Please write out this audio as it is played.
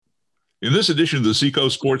In this edition of the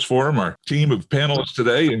Seacoast Sports Forum, our team of panelists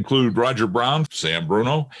today include Roger Brown, Sam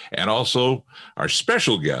Bruno, and also our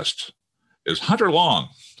special guest is Hunter Long,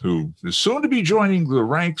 who is soon to be joining the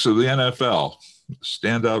ranks of the NFL.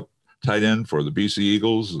 Standout tight end for the BC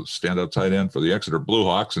Eagles, standout tight end for the Exeter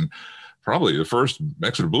Bluehawks, and probably the first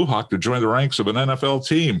Exeter Bluehawk to join the ranks of an NFL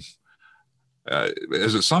team.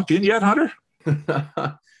 Has it sunk in yet, Hunter?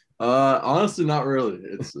 Honestly, not really.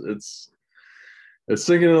 It's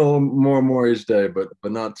sinking in a little more and more each day, but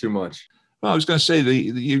not too much. Well, I was going to say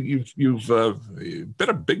you've been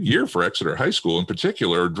a big year for Exeter High School in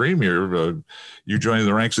particular, a dream year. You joining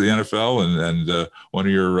the ranks of the NFL, and one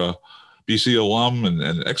of your BC alum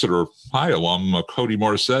and Exeter High alum, Cody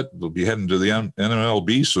Morissette, will be heading to the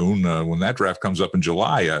NMLB soon when that draft comes up in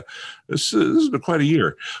July. This has been quite a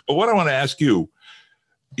year. But what I want to ask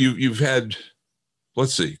you've had,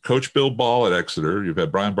 let's see, Coach Bill Ball at Exeter. You've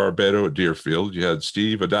had Brian Barbato at Deerfield. You had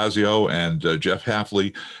Steve Adazio and Jeff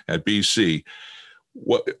Hafley at BC.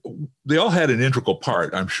 They all had an integral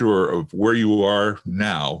part, I'm sure, of where you are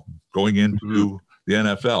now going into the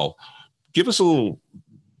NFL. Give us a little,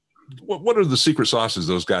 what are the secret sauces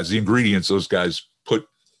those guys, the ingredients those guys put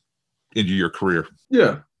into your career?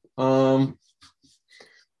 Yeah. I'm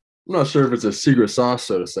not sure if it's a secret sauce,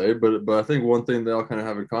 so to say, but I think one thing they all kind of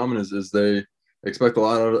have in common is they expect a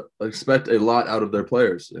lot out of their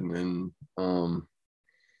players, and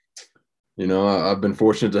I've been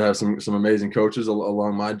fortunate to have some amazing coaches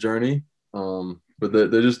along my journey, but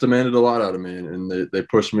they just demanded a lot out of me, and they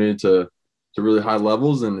pushed me to really high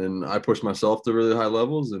levels, and I pushed myself to really high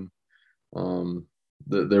levels, and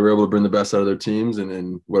they were able to bring the best out of their teams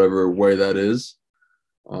in whatever way that is,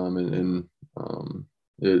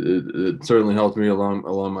 it certainly helped me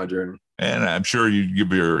along my journey. And I'm sure you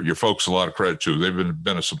give your folks a lot of credit too. They've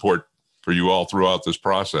been a support for you all throughout this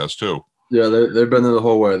process too. Yeah, they've been there the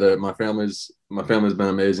whole way. My family's been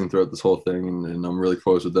amazing throughout this whole thing, and I'm really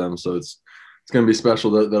close with them. So it's going to be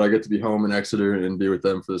special that I get to be home in Exeter and be with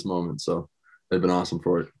them for this moment. So they've been awesome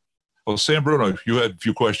for it. Well, Sam Bruno, you had a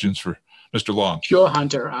few questions for Mr. Long. Sure,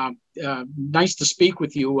 Hunter. Nice to speak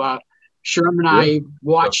with you. Sherm and I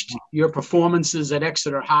watched your performances at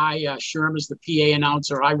Exeter High. Sherm is the PA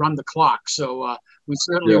announcer. I run the clock. So we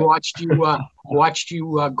certainly watched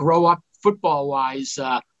you grow up football-wise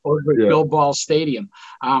over at Bill Ball Stadium.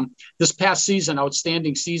 This past season,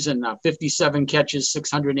 outstanding season, 57 catches,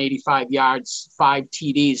 685 yards, 5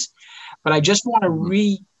 TDs. But I just want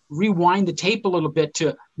to rewind the tape a little bit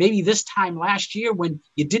to maybe this time last year when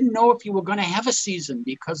you didn't know if you were going to have a season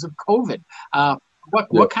because of COVID.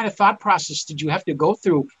 What kind of thought process did you have to go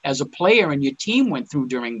through as a player and your team went through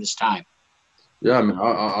during this time? Yeah, I mean,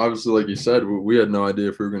 obviously, like you said, we had no idea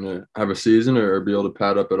if we were going to have a season or be able to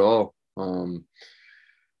pad up at all.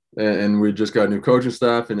 And we just got a new coaching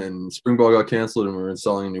staff, and then spring ball got canceled, and we were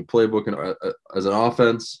installing a new playbook as an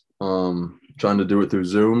offense, trying to do it through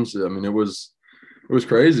Zooms. I mean, it was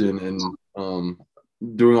crazy, and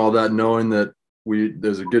doing all that, knowing that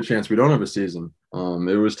there's a good chance we don't have a season.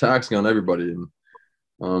 It was taxing on everybody, and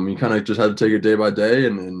you kind of just had to take it day by day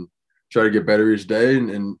and try to get better each day,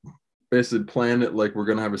 and basically plan it like we're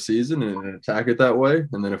going to have a season and attack it that way.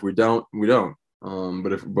 And then if we don't, we don't.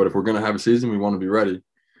 But if we're going to have a season, we want to be ready.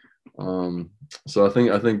 So I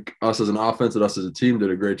think us as an offense and us as a team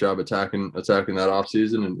did a great job attacking that off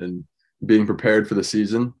season and being prepared for the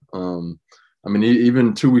season. I mean,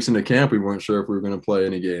 even 2 weeks into camp, we weren't sure if we were going to play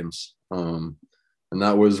any games. And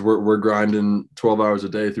that was, we're grinding 12 hours a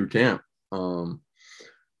day through camp.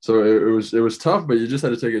 So it was tough, but you just had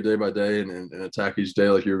to take it day by day and attack each day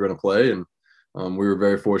like you were going to play. And we were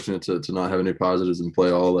very fortunate to not have any positives and play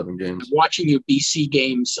all 11 games. Watching your BC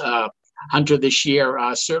games, Hunter, this year,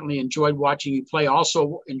 certainly enjoyed watching you play.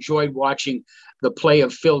 Also enjoyed watching the play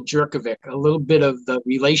of Phil Jerkovic, a little bit of the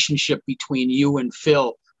relationship between you and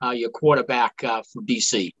Phil, your quarterback for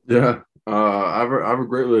BC. Yeah, I have a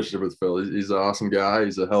great relationship with Phil. He's an awesome guy.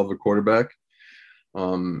 He's a hell of a quarterback.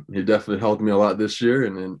 He definitely helped me a lot this year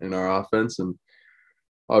in our offense, and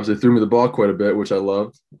obviously threw me the ball quite a bit, which I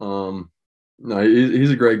loved. No,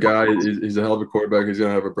 he's a great guy. He's a hell of a quarterback. He's going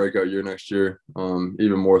to have a breakout year next year,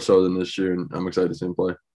 even more so than this year, and I'm excited to see him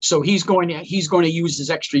play. So he's going to use his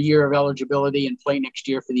extra year of eligibility and play next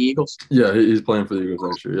year for the Eagles? Yeah, he's playing for the Eagles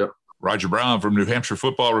next year, yep. Roger Brown from New Hampshire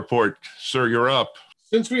Football Report. Sir, you're up.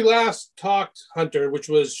 Since we last talked, Hunter, which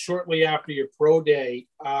was shortly after your pro day,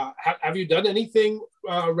 have you done anything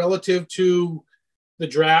relative to the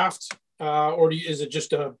draft, or is it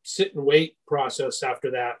just a sit and wait process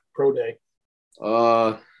after that pro day?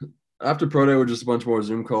 After pro day, we're just a bunch more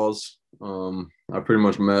Zoom calls. I pretty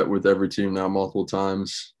much met with every team now multiple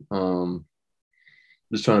times.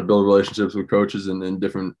 just trying to build relationships with coaches and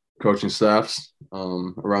different coaching staffs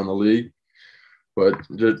around the league. But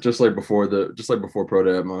just like before pro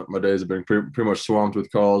day, my days have been pretty much swamped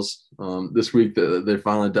with calls. This week they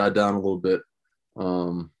finally died down a little bit.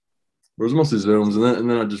 It was mostly Zooms, and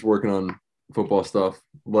then I'm just working on football stuff,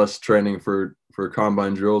 less training for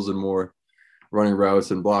combine drills and more running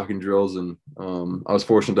routes and blocking drills. And I was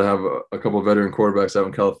fortunate to have a couple of veteran quarterbacks out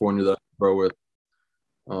in California that I pro with.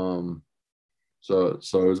 So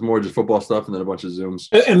it was more just football stuff and then a bunch of Zooms.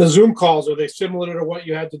 And the Zoom calls, are they similar to what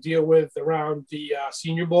you had to deal with around the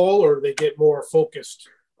Senior Bowl, or do they get more focused?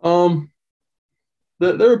 They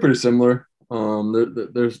were pretty similar.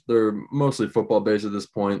 They're mostly football based at this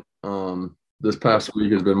point. This past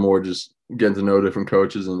week has been more just getting to know different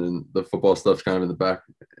coaches, and then the football stuff's kind of in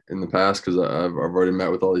the past because I've already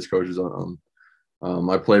met with all these coaches on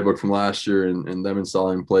my playbook from last year and them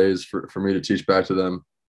installing plays for me to teach back to them.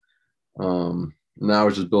 Now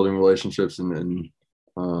it's just building relationships and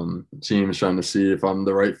teams trying to see if I'm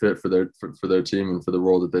the right fit for their team and for the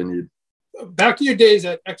role that they need. Back to your days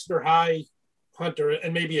at Exeter High, Hunter,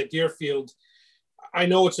 and maybe at Deerfield, I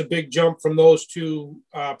know it's a big jump from those two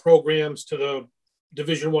programs to the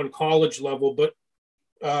Division I college level, but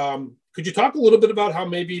could you talk a little bit about how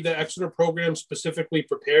maybe the Exeter program specifically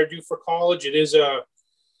prepared you for college? It is a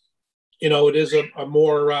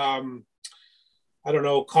more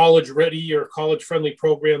college ready or college friendly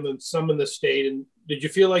program than some in the state. And did you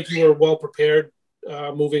feel like you were well prepared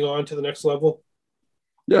moving on to the next level?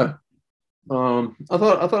 Yeah. I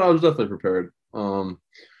thought I was definitely prepared.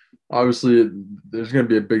 Obviously there's going to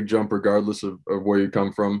be a big jump regardless of where you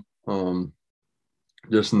come from.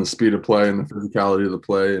 Just in the speed of play and the physicality of the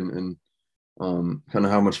play and kind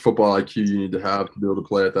of how much football IQ you need to have to be able to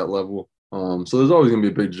play at that level. So there's always going to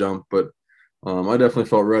be a big jump, but I definitely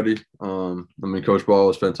felt ready. Coach Ball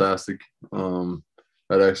was fantastic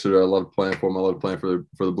at Exeter. I loved playing for him. I loved playing for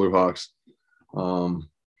the Bluehawks.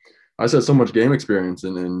 I just had so much game experience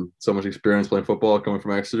and so much experience playing football coming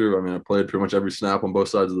from Exeter. I played pretty much every snap on both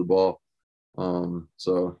sides of the ball.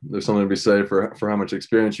 So there's something to be said for how much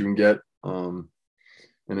experience you can get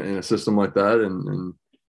in a system like that. And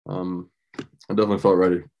I definitely felt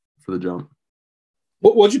ready for the jump.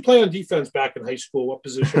 What did you play on defense back in high school? What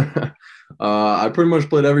position? I pretty much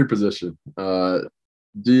played every position.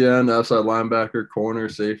 DN, outside linebacker, corner,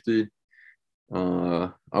 safety. I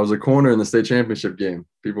was a corner in the state championship game.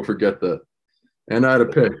 People forget that. And I had a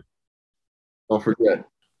pick. Don't forget.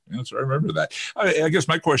 Yes, I remember that. I guess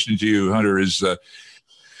my question to you, Hunter, is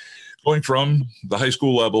going from the high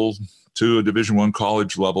school level to a Division I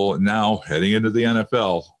college level and now heading into the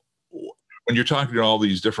NFL. When you're talking to all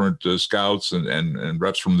these different scouts and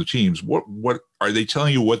reps from the teams, what are they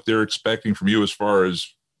telling you what they're expecting from you as far as,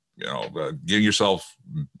 getting yourself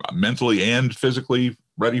mentally and physically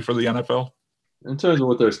ready for the NFL? In terms of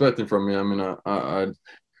what they're expecting from me,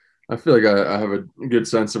 I feel like I have a good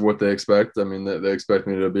sense of what they expect. They expect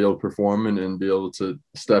me to be able to perform and be able to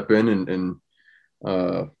step in and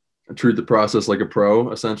treat the process like a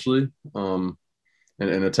pro, essentially, and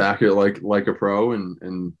attack it like a pro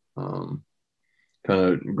and kind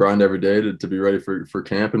of grind every day to be ready for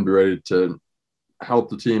camp and be ready to help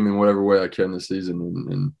the team in whatever way I can this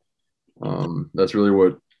season. And that's really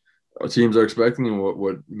what teams are expecting and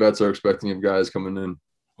what vets are expecting of guys coming in.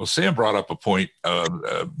 Well, Sam brought up a point,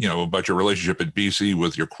 about your relationship at BC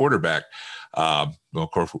with your quarterback. Of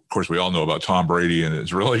course, we all know about Tom Brady and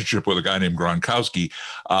his relationship with a guy named Gronkowski.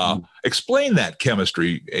 Explain that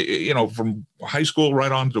chemistry, from high school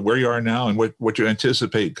right on to where you are now and what you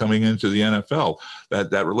anticipate coming into the NFL,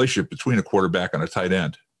 that relationship between a quarterback and a tight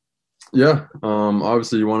end. Yeah.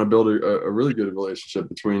 Obviously, you want to build a really good relationship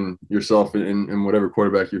between yourself and whatever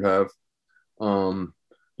quarterback you have.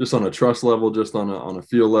 Just on a trust level, just on a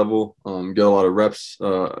feel level, get a lot of reps,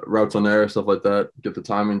 routes on air, stuff like that, get the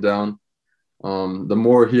timing down. The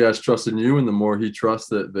more he has trust in you and the more he trusts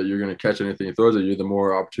that you're going to catch anything he throws at you, the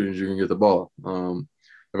more opportunities you're going to get the ball.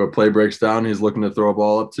 If a play breaks down, he's looking to throw a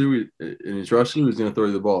ball up to and he trusts you, he's going to throw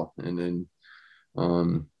you the ball. And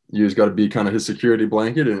you just got to be kind of his security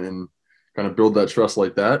blanket and kind of build that trust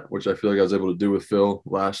like that, which I feel like I was able to do with Phil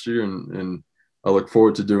last year. And I look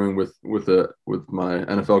forward to doing with my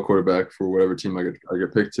NFL quarterback for whatever team I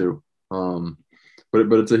get picked to. But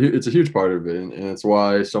it's a huge part of it, and it's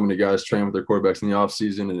why so many guys train with their quarterbacks in the off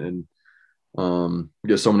season and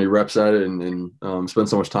get so many reps at it and spend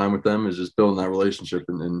so much time with them is just building that relationship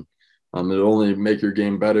and it'll only make your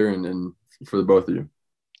game better and for the both of you.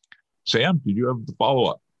 Sam, did you have the follow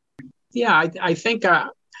up? Yeah, I think a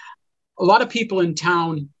lot of people in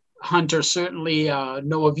town Hunter, certainly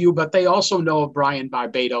know of you, but they also know of Brian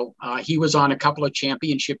Barbado. He was on a couple of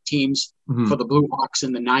championship teams for the Bluehawks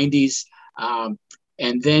in the 90s.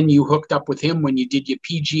 And then you hooked up with him when you did your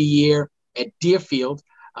PG year at Deerfield.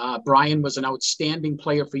 Brian was an outstanding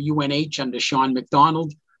player for UNH under Sean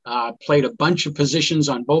McDonald, played a bunch of positions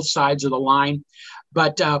on both sides of the line.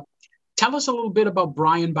 But tell us a little bit about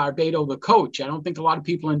Brian Barbado, the coach. I don't think a lot of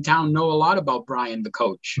people in town know a lot about Brian, the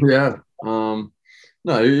coach. Yeah.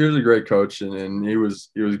 No, he was a great coach, and he was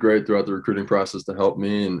great throughout the recruiting process to help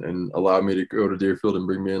me and allow me to go to Deerfield and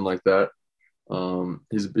bring me in like that.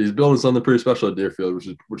 He's building something pretty special at Deerfield,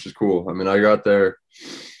 which is cool. I mean, I got there.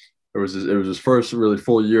 It was his first really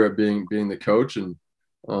full year at being the coach, and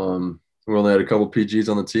we only had a couple PGs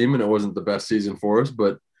on the team, and it wasn't the best season for us,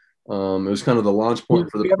 but it was kind of the launch point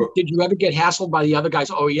for the. Did you ever get hassled by the other guys?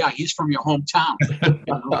 Oh yeah, he's from your hometown.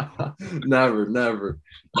 Never.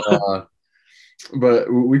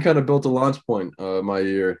 But we kind of built a launch point my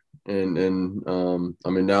year, and I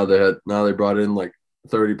mean now they brought in like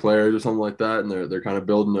 30 players or something like that, and they're kind of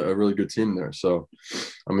building a really good team there. So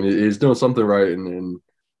I mean he's doing something right, and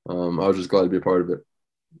I was just glad to be a part of it.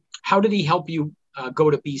 How did he help you go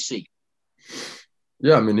to BC?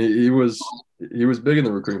 Yeah, I mean he was big in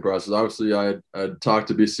the recruiting process. Obviously I had talked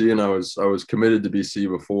to BC, and I was committed to BC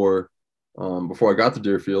before I got to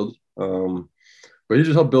Deerfield. But he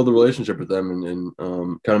just helped build a relationship with them and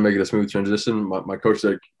kind of make it a smooth transition. My coach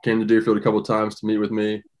that came to Deerfield a couple of times to meet with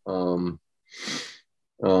me. But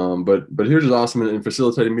he was just awesome in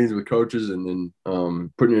facilitating meetings with coaches and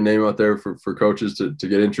putting your name out there for coaches to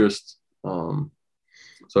get interest. So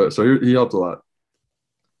he helped a lot.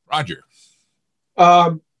 Roger.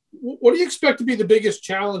 What do you expect to be the biggest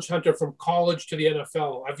challenge, Hunter, from college to the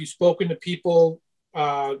NFL? Have you spoken to people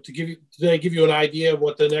did they give you an idea of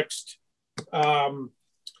what the next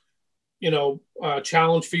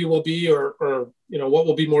challenge for you will be, or what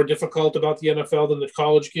will be more difficult about the NFL than the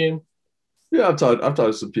college game? Yeah, I've talked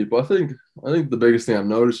to some people. I think the biggest thing I've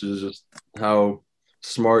noticed is just how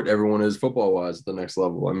smart everyone is football wise at the next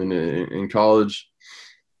level. I mean, in college,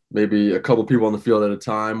 maybe a couple people on the field at a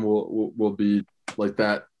time will be like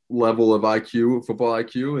that level of IQ, football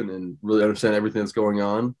IQ, and really understand everything that's going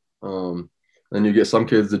on. Then you get some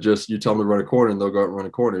kids that just, you tell them to run a corner and they'll go out and run a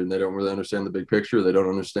corner, and they don't really understand the big picture. They don't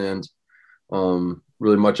understand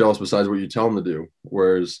really much else besides what you tell them to do.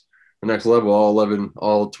 Whereas the next level,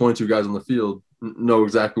 all 22 guys on the field know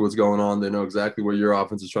exactly what's going on. They know exactly what your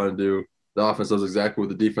offense is trying to do. The offense knows exactly what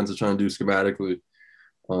the defense is trying to do schematically.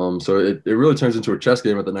 So it really turns into a chess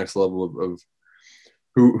game at the next level of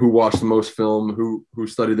who watched the most film, who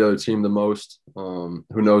studied the other team the most, who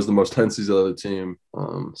knows the most tendencies of the other team.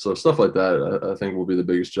 So stuff like that, I think, will be the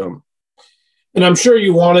biggest jump. And I'm sure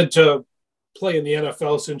you wanted to play in the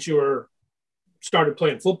NFL since you started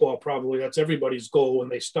playing football. Probably that's everybody's goal when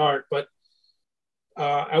they start. But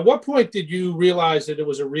at what point did you realize that it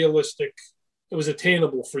was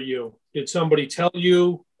attainable for you? Did somebody tell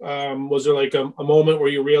you? Was there like a moment where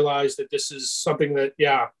you realized that this is something that,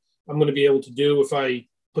 yeah, I'm going to be able to do if I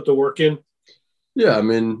put the work in? Yeah, I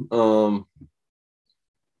mean, probably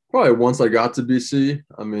once I got to BC,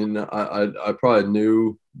 I mean, I probably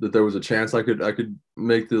knew that there was a chance I could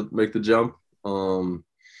make the jump.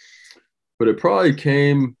 But it probably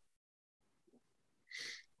came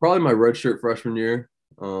my redshirt freshman year.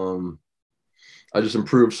 I just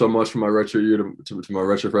improved so much from my redshirt year to my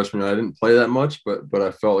redshirt freshman year. I didn't play that much, but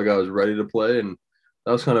I felt like I was ready to play, and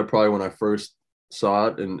that was kind of probably when I first saw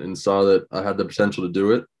it and saw that I had the potential to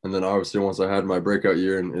do it. And then obviously once I had my breakout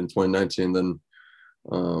year in 2019, then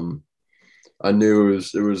I knew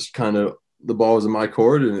it was kind of, the ball was in my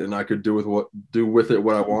court, and I could do with it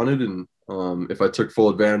what I wanted. And if I took full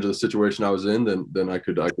advantage of the situation I was in, then I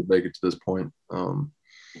could make it to this point.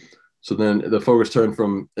 So then the focus turned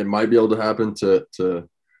from it might be able to happen to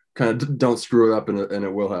kind of don't screw it up, and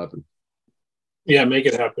it will happen. Yeah, make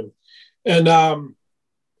it happen. And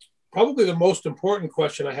probably the most important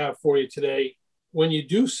question I have for you today: when you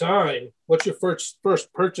do sign, what's your first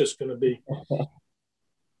purchase going to be?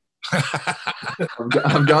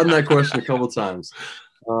 I've gotten that question a couple of times,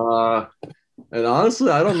 and honestly,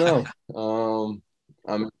 I don't know.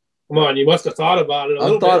 Come on, you must have thought about it.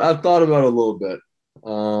 I've thought about it a little bit.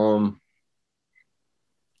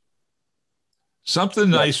 Something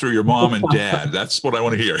nice for your mom and dad. That's what I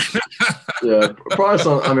want to hear. Yeah,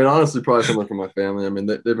 probably honestly, probably something for my family. I mean,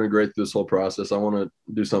 they've been great through this whole process. I want to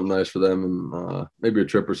do something nice for them, and maybe a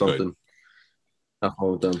trip or something. Good. Have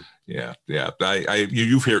fun with them. Yeah.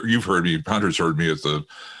 You've heard me. Hunter's heard me at the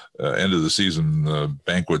end of the season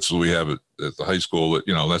banquets we have at the high school.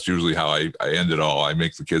 That's usually how I end it all. I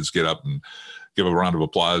make the kids get up and give a round of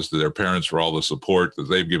applause to their parents for all the support that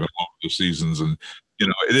they've given over the seasons. And,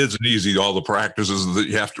 it isn't easy, all the practices that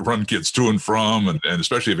you have to run kids to and from, and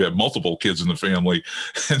especially if you have multiple kids in the family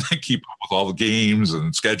and they keep up with all the games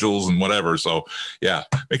and schedules and whatever. So, yeah,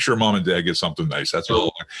 make sure mom and dad get something nice. That's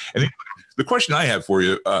all. And the question I have for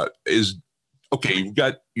you is, okay, you've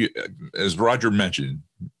got, as Roger mentioned,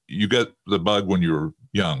 you got the bug when you were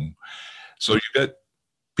young. So you got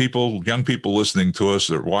young people listening to us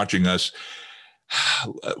or watching us.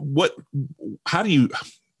 How do you,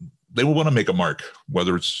 they will want to make a mark,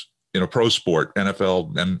 whether it's in a pro sport,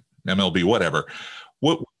 NFL, MLB, whatever.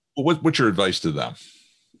 What's your advice to them?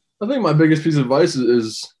 I think my biggest piece of advice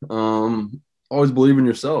is always believe in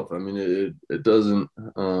yourself. I mean, it doesn't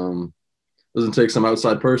take some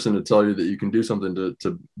outside person to tell you that you can do something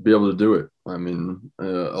to be able to do it. I mean,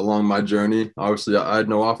 along my journey, obviously I had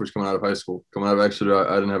no offers coming out of high school. Coming out of Exeter,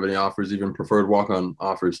 I didn't have any offers, even preferred walk-on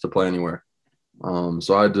offers to play anywhere.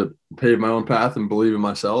 So I had to pave my own path and believe in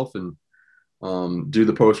myself and do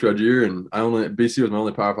the post-grad year. And BC was my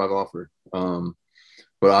only Power 5 offer.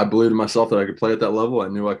 But I believed in myself that I could play at that level. I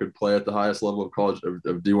knew I could play at the highest level of college,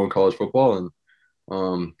 of D1 college football.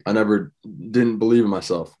 And I never didn't believe in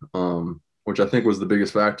myself, which I think was the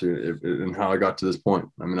biggest factor in how I got to this point.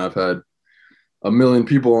 I mean, I've had a million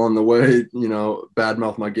people on the way,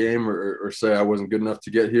 badmouth my game or say I wasn't good enough to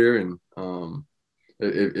get here. And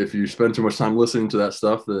if you spend too much time listening to that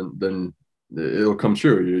stuff, then it'll come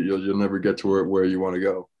true. You'll never get to where you want to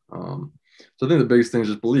go. So I think the biggest thing is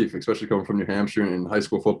just belief, especially coming from New Hampshire and high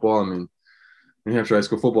school football. I mean, New Hampshire high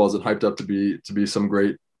school football isn't hyped up to be some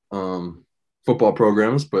great football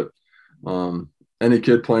programs, but any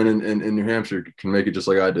kid playing in New Hampshire can make it just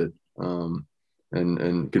like I did,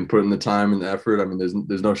 and can put in the time and the effort. I mean,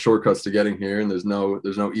 there's no shortcuts to getting here, and there's no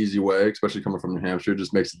easy way, especially coming from New Hampshire. It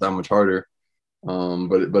just makes it that much harder.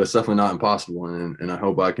 But it's definitely not impossible, and I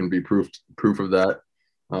hope I can be proof of that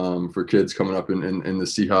for kids coming up in the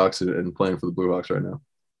Seahawks and playing for the Bluehawks right now.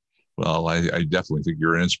 Well, I definitely think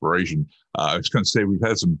you're an inspiration. I was going to say we've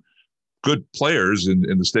had some good players in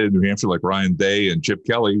the state of New Hampshire, like Ryan Day and Chip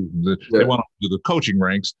Kelly. They went up to the coaching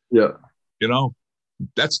ranks. Yeah,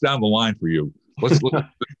 that's down the line for you. Let's look at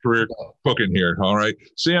the career cooking here. All right,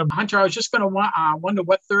 Sam. Hunter, I was just going to wonder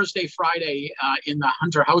what Thursday, Friday in the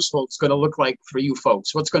Hunter household is going to look like for you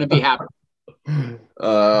folks. What's going to be happening?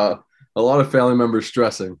 A lot of family members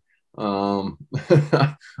stressing. I'll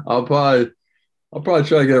probably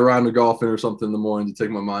try to get a round of golfing or something in the morning to take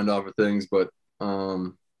my mind off of things, but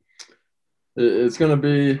it's gonna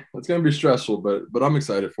be stressful, but I'm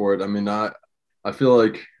excited for it. I mean, I feel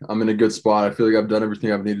like I'm in a good spot. I feel like I've done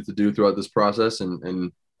everything I've needed to do throughout this process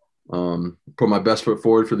and put my best foot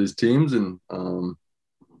forward for these teams. And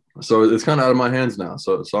so it's kind of out of my hands now.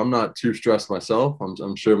 So I'm not too stressed myself.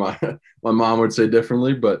 I'm sure my mom would say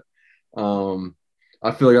differently, but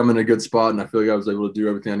I feel like I'm in a good spot, and I feel like I was able to do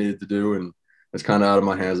everything I needed to do, and it's kind of out of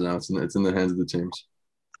my hands now. It's in the hands of the teams.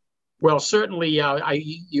 Well, certainly,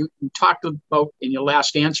 you talked about in your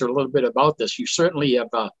last answer a little bit about this. You certainly have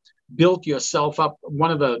built yourself up.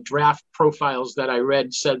 One of the draft profiles that I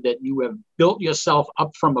read said that you have built yourself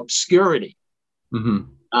up from obscurity,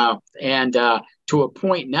 and to a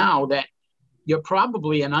point now that you're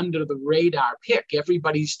probably an under the radar pick.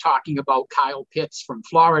 Everybody's talking about Kyle Pitts from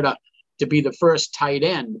Florida to be the first tight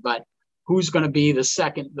end, but who's going to be the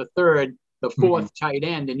second, the third, the fourth tight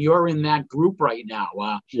end? And you're in that group right now.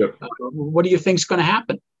 What do you think's going to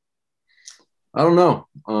happen? I don't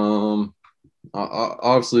know.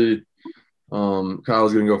 Obviously,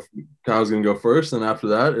 Kyle's going to go first, and after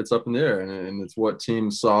that, it's up in the air, and it's what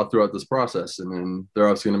teams saw throughout this process, and then they're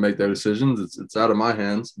obviously going to make their decisions. It's out of my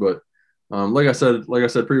hands, but like I said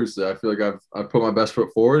previously, I feel like I've put my best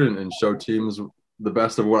foot forward and showed teams the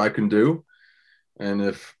best of what I can do, and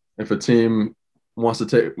if a team wants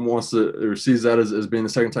to or sees that as being the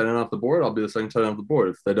second tight end off the board, I'll be the second tight end off the board.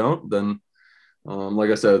 If they don't, then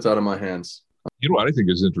like I said, it's out of my hands. You know what I think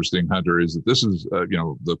is interesting, Hunter, is that this is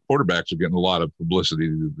the quarterbacks are getting a lot of publicity.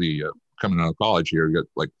 The coming out of college here, you got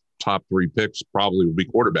like top 3 picks probably will be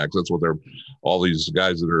quarterbacks. That's what they're all these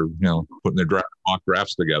guys that are putting their mock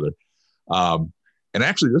drafts together. And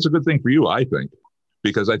actually, that's a good thing for you, I think,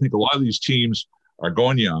 because I think a lot of these teams are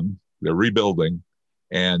going young, they're rebuilding,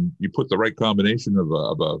 and you put the right combination of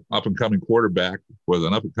a up and coming quarterback with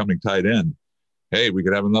an up and coming tight end. Hey, we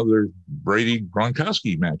could have another Brady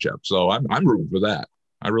Gronkowski matchup. So I'm rooting for that.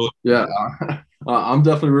 I'm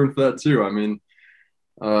definitely rooting for that too. I mean,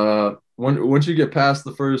 once you get past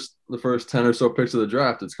the first 10 or so picks of the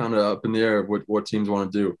draft, it's kind of up in the air of what teams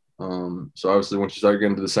want to do. So obviously, once you start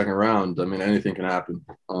getting to the second round, I mean, anything can happen.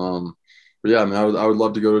 But yeah, I mean, I would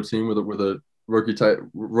love to go to a team with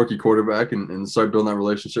rookie quarterback and start building that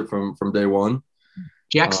relationship from day one.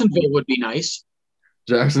 Jacksonville would be nice.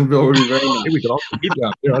 Jacksonville would be very nice. Hey, we could all commute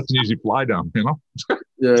down there. That's an easy fly down, you know?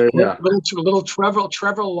 Yeah. Little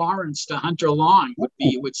Trevor Lawrence to Hunter Long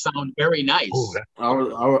would sound very nice.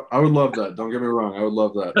 Oh, I would love that. Don't get me wrong. I would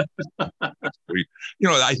love that. You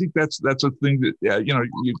know, I think that's a thing that, you know,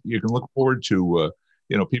 you can look forward to.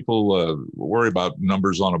 You know, people worry about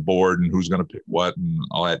numbers on a board and who's going to pick what and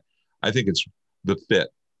all that. I think it's the fit.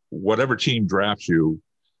 Whatever team drafts you,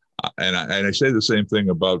 and I say the same thing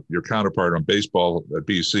about your counterpart on baseball at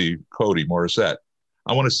BC, Cody Morissette.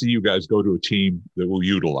 I want to see you guys go to a team that will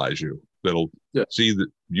utilize you, that'll see that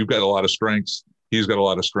you've got a lot of strengths, he's got a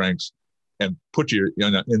lot of strengths, and put you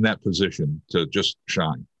in that position to just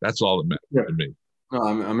shine. That's all that matters to me. No,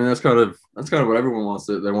 I mean that's kind of what everyone wants.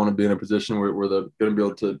 They want to be in a position where they're going to be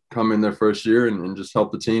able to come in their first year and just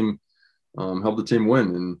help the team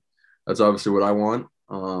win. And that's obviously what I want.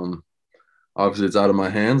 Obviously, it's out of my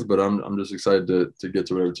hands, but I'm just excited to get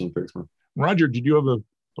to whatever team picks me. Roger, did you have a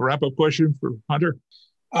wrap-up question for Hunter?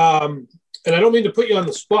 And I don't mean to put you on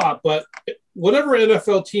the spot, but whatever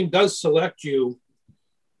NFL team does select you,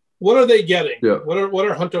 what are they getting? Yeah. What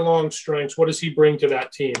are Hunter Long's strengths? What does he bring to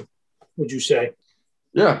that team, would you say?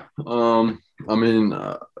 Yeah. I mean,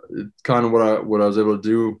 it's kind of what I was able to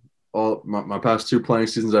do all my past 2 playing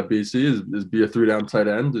seasons at BC is be a 3-down tight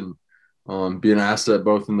end and be an asset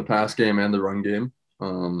both in the pass game and the run game.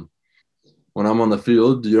 When I'm on the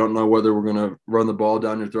field, you don't know whether we're going to run the ball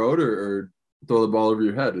down your throat or throw the ball over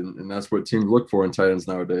your head. And that's what teams look for in tight ends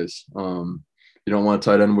nowadays. You don't want a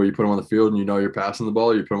tight end where you put them on the field and you know you're passing the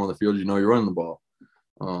ball. You put them on the field, you know you're running the ball.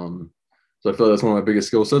 So I feel like that's one of my biggest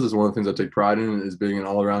skill sets. It's one of the things I take pride in is being an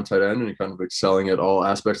all-around tight end and kind of excelling at all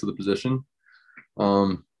aspects of the position.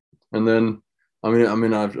 And then, I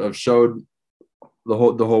mean, I've showed the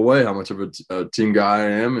whole way how much of a team guy I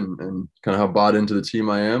am and kind of how bought into the team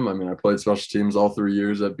I am. I mean, I played special teams all 3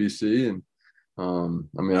 years at BC, and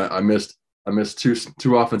I mean, I missed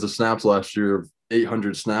two offensive snaps last year of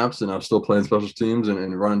 800 snaps, and I was still playing special teams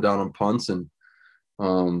and running down on punts, and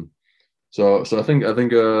so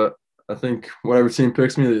I think whatever team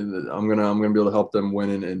picks me, I'm gonna be able to help them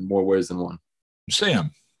win in more ways than one.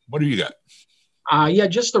 Sam, what do you got? Yeah,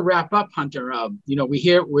 just to wrap up, Hunter. You know, we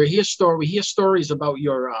hear stories about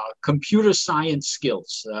your computer science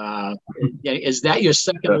skills. Is that your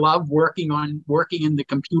second love, working in the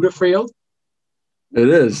computer field? It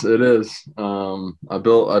is. I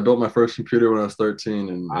built my first computer when I was 13,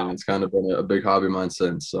 and it's kind of been a big hobby of mine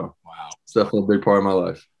since. So it's definitely a big part of my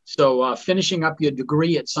life. So finishing up your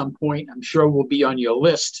degree at some point, I'm sure will be on your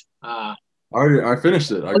list. I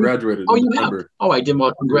finished it. I graduated. Oh, you have? Oh, I did.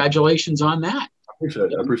 Well, congratulations on that. I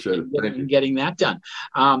appreciate it. Thank you. Getting that done.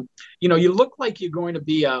 You know, you look like you're going to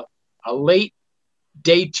be a late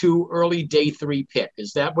day 2, early day 3 pick.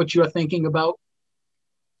 Is that what you're thinking about?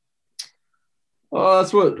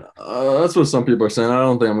 That's what some people are saying. I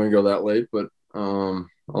don't think I'm going to go that late, but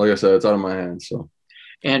like I said, it's out of my hands. So.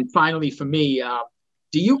 And finally, for me,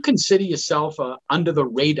 do you consider yourself a under the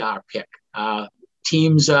radar pick?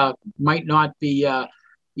 Teams might not be.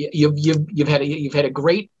 You've had a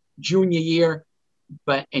great junior year,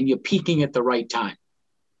 and you're peaking at the right time.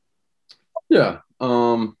 Yeah,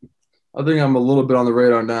 I think I'm a little bit on the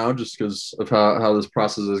radar now, just because of how this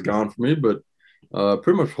process has gone for me. But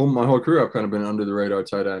pretty much my whole career, I've kind of been under the radar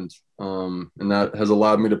tight end, and that has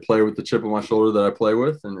allowed me to play with the chip on my shoulder that I play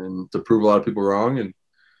with, and to prove a lot of people wrong. And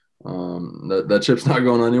that chip's not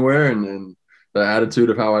going anywhere, and the attitude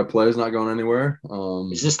of how I play is not going anywhere.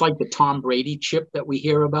 Is this like the Tom Brady chip that we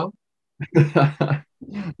hear about?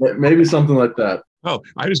 Maybe something like that. Oh,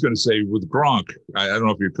 I was going to say with Gronk, I don't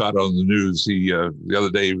know if you caught on the news. He the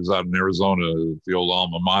other day he was out in Arizona, the old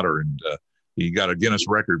alma mater, and he got a Guinness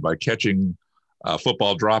record by catching a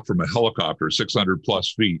football drop from a helicopter 600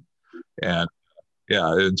 plus feet. And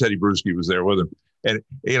and Teddy Bruschi was there with him. And,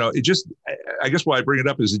 you know, it just, I guess why I bring it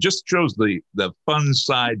up is it just shows the fun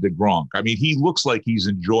side to Gronk. I mean, he looks like he's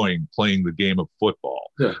enjoying playing the game of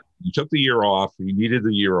football. Yeah. He took the year off. He needed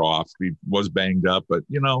the year off. He was banged up, but,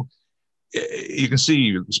 you know, you can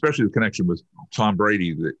see, especially the connection with Tom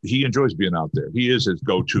Brady, that he enjoys being out there. He is his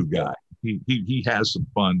go-to guy. He has some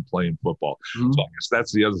fun playing football. Mm-hmm. So I guess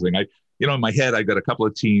that's the other thing. In my head, I got a couple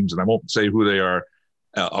of teams, and I won't say who they are.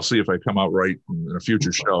 I'll see if I come out right in a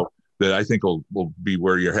future show that I think will be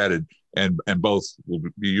where you're headed, and both will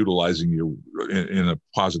be utilizing you in a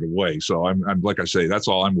positive way. So I'm like I say, that's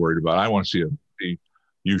all I'm worried about. I want to see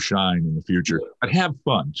you shine in the future, but have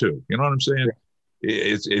fun too. You know what I'm saying?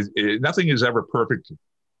 Nothing is ever perfect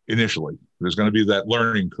initially. There's going to be that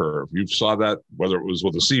learning curve. You saw that whether it was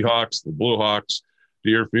with the Seahawks, the Bluehawks,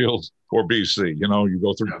 Deerfield, or BC. You know, you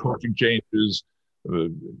go through coaching changes,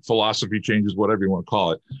 philosophy changes, whatever you want to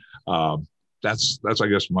call it. That's I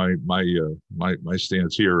guess my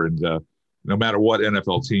stance here. And no matter what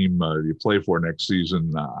NFL team you play for next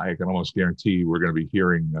season, I can almost guarantee we're going to be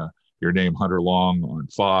hearing your name, Hunter Long, on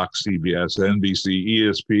Fox, CBS, NBC,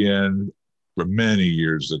 ESPN for many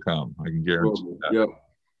years to come. I can guarantee that. Yep.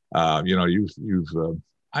 You know, you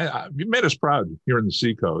made us proud here in the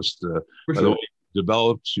Seacoast. By the way, you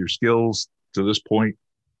developed your skills to this point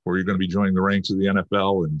where you're going to be joining the ranks of the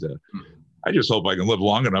NFL. And I just hope I can live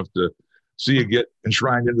long enough to see you get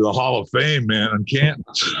enshrined into the Hall of Fame, man. I can't.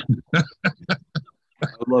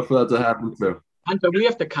 I'd love for that to happen too. Hunter, we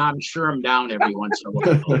have to calm Sherm down every once in a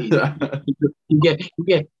while. He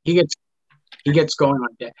gets going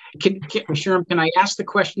like that. Sherm, can I ask the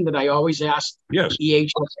question that I always ask EHS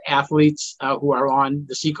athletes who are on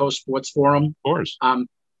the Seacoast Sports Forum? Of course.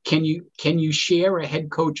 Can you share a head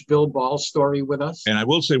coach Bill Ball story with us? And I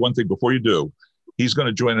will say one thing before you do. He's going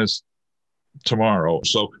to join us tomorrow,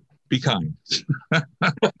 so be kind.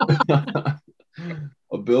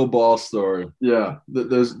 A Bill Ball story. Yeah,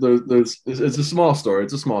 there's it's a small story.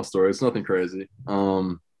 It's a small story. It's nothing crazy.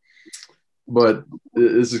 But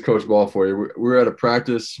this is Coach Ball for you. We were at a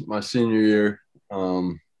practice my senior year.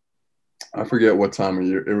 I forget what time of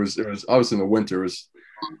year. It was obviously in the winter. It was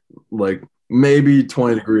like maybe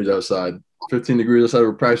 20 degrees outside, 15 degrees outside.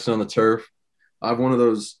 We're practicing on the turf. I have one of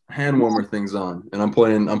those hand warmer things on, and I'm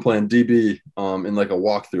playing DB in like a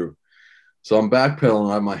walkthrough. So I'm backpedaling.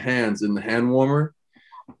 I have my hands in the hand warmer.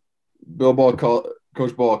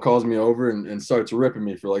 Coach Ball calls me over and starts ripping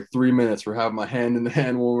me for like 3 minutes for having my hand in the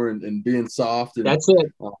hand warmer and being soft. And, That's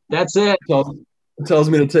it. Tells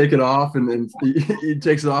me to take it off, and he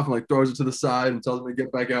takes it off and like throws it to the side and tells me to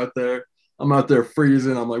get back out there. I'm out there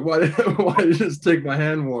freezing. I'm like, why did you just take my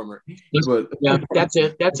hand warmer? But yeah, that's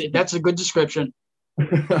it. That's a good description.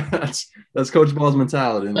 that's Coach Ball's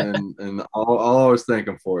mentality, and I'll always thank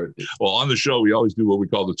him for it. Well, on the show, we always do what we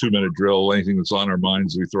call the 2-minute drill. Anything that's on our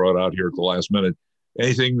minds, we throw it out here at the last minute.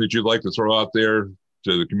 Anything that you'd like to throw out there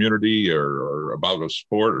to the community or about a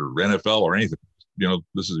sport or NFL or anything, you know,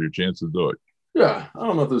 this is your chance to do it. Yeah, I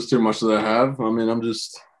don't know if there's too much that I have. I mean, I'm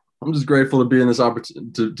just grateful to be in this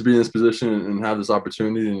to be in this position and have this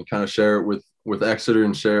opportunity and kind of share it with Exeter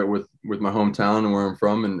and share it with my hometown and where I'm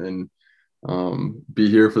from and be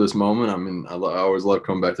here for this moment. I mean, I always love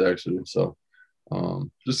coming back to Exeter. So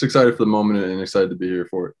just excited for the moment and excited to be here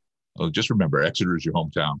for it. Well, just remember, Exeter is your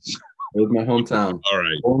hometown. It was my hometown. All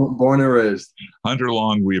right. Born and raised. Hunter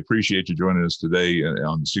Long, we appreciate you joining us today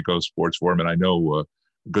on the Seacoast Sports Forum. And I know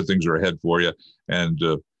good things are ahead for you. And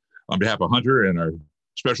on behalf of Hunter and our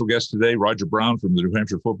special guest today, Roger Brown from the New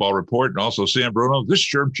Hampshire Football Report, and also Sam Bruno, this is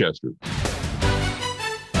Sherm Chester.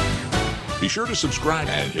 Be sure to subscribe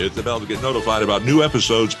and hit the bell to get notified about new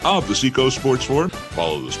episodes of the Seacoast Sports Forum.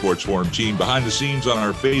 Follow the Sports Forum team behind the scenes on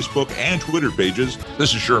our Facebook and Twitter pages.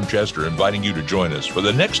 This is Sherm Chester inviting you to join us for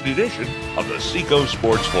the next edition of the Seacoast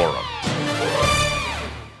Sports Forum.